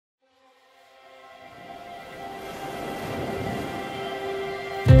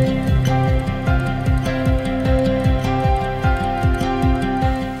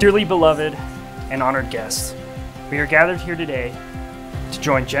Dearly beloved and honored guests, we are gathered here today to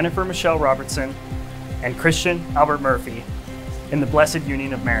join Jennifer Michelle Robertson and Christian Albert Murphy in the blessed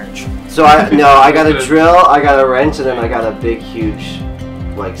union of marriage. So I got a drill, I got a wrench, and then I got a big, huge,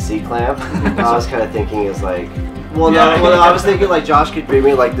 like, C-clamp. I was kind of thinking is like, I was thinking like Josh could bring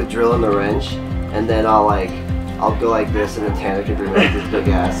me like the drill and the wrench, and then I'll go like this, and then Tanner could bring me like this big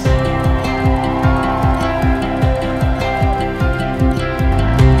ass.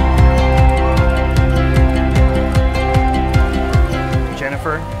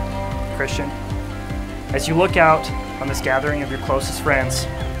 Christian, as you look out on this gathering of your closest friends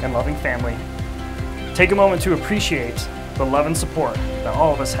and loving family, take a moment to appreciate the love and support that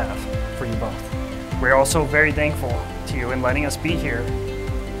all of us have for you both. We're also very thankful to you in letting us be here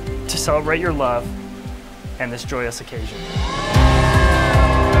to celebrate your love and this joyous occasion.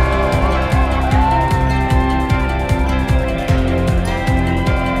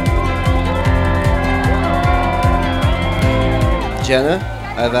 Jenna,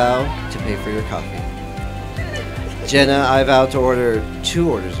 I vow to pay for your coffee. Jenna, I vow to order 2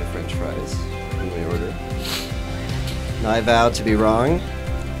 orders of French fries when we order. And I vow to be wrong,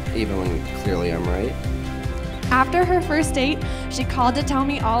 even when clearly I'm right. After her first date, she called to tell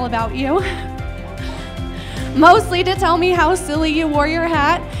me all about you. Mostly to tell me how silly you wore your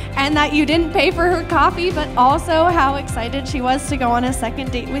hat and that you didn't pay for her coffee, but also how excited she was to go on a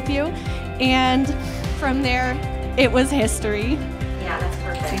second date with you. And from there, it was history. Yeah, that's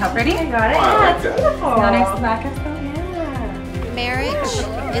perfect. See how pretty? I got it. Wow, Yeah, it's beautiful. Not nice to back us though. Yeah. Marriage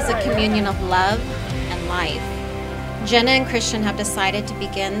is a communion of love and life. Jenna and Christian have decided to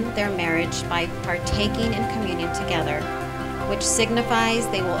begin their marriage by partaking in communion together, which signifies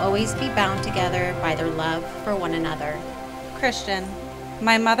they will always be bound together by their love for one another. Christian,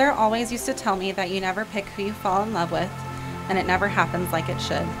 my mother always used to tell me that you never pick who you fall in love with, and it never happens like it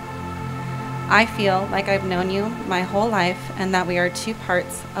should. I feel like I've known you my whole life and that we are 2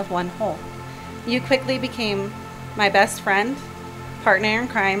 parts of one whole. You quickly became my best friend, partner in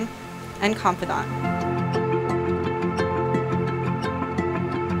crime, and confidant.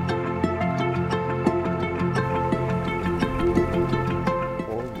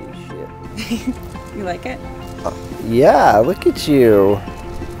 Holy shit. You like it? Yeah, look at you.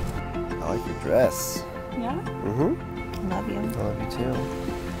 I like your dress. Yeah? Mm-hmm. Love you. I love you too.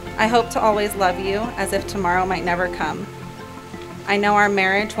 I hope to always love you as if tomorrow might never come. I know our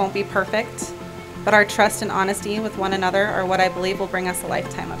marriage won't be perfect, but our trust and honesty with one another are what I believe will bring us a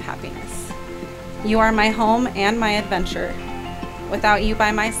lifetime of happiness. You are my home and my adventure. Without you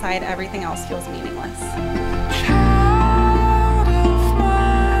by my side, everything else feels meaningless.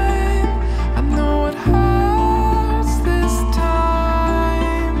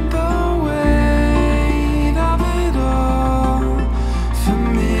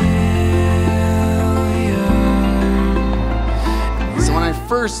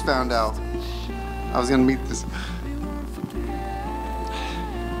 First found out I was gonna meet this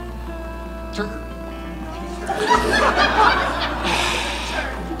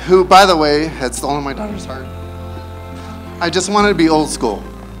who, by the way, had stolen my daughter's heart. I just wanted to be old school,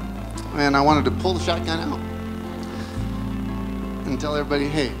 and I wanted to pull the shotgun out and tell everybody,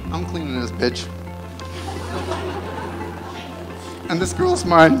 hey, I'm cleaning this bitch, and this girl's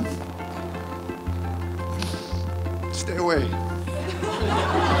mine. Stay away.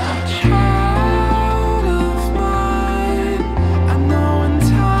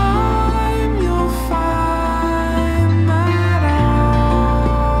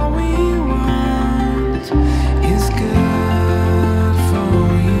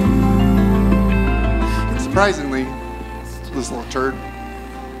 Surprisingly, this little turd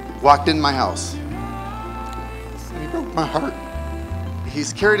walked in my house and he broke my heart.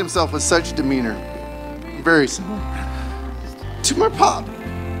 He's carried himself with such demeanor, very similar to my pop.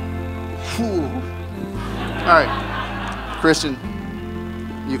 Ooh. All right, Christian,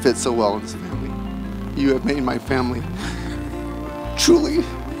 you fit so well in this family. You have made my family truly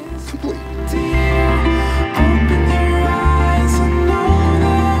complete.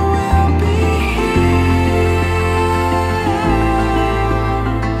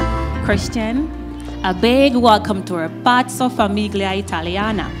 Christian, a big welcome to our Pazzo Famiglia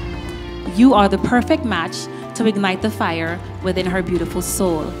Italiana. You are the perfect match to ignite the fire within her beautiful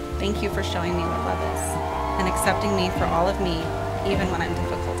soul. Thank you for showing me what love is and accepting me for all of me, even when I'm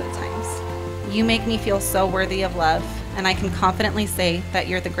difficult at times. You make me feel so worthy of love, and I can confidently say that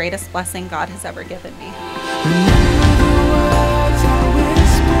you're the greatest blessing God has ever given me.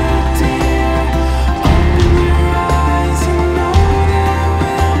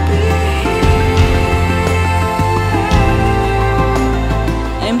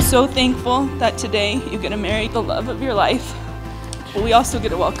 so thankful that today you get to marry the love of your life. But we also get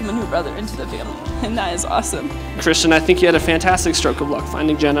to welcome a new brother into the family, and that is awesome. Christian, I think you had a fantastic stroke of luck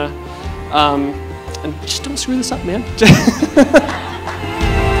finding Jenna. And just don't screw this up, man.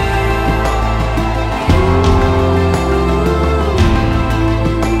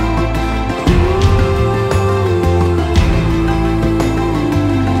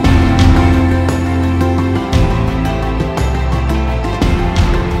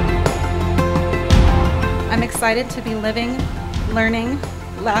 I'm excited to be living, learning,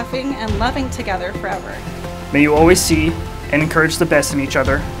 laughing, and loving together forever. May you always see and encourage the best in each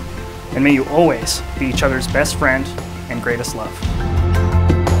other, and may you always be each other's best friend and greatest love.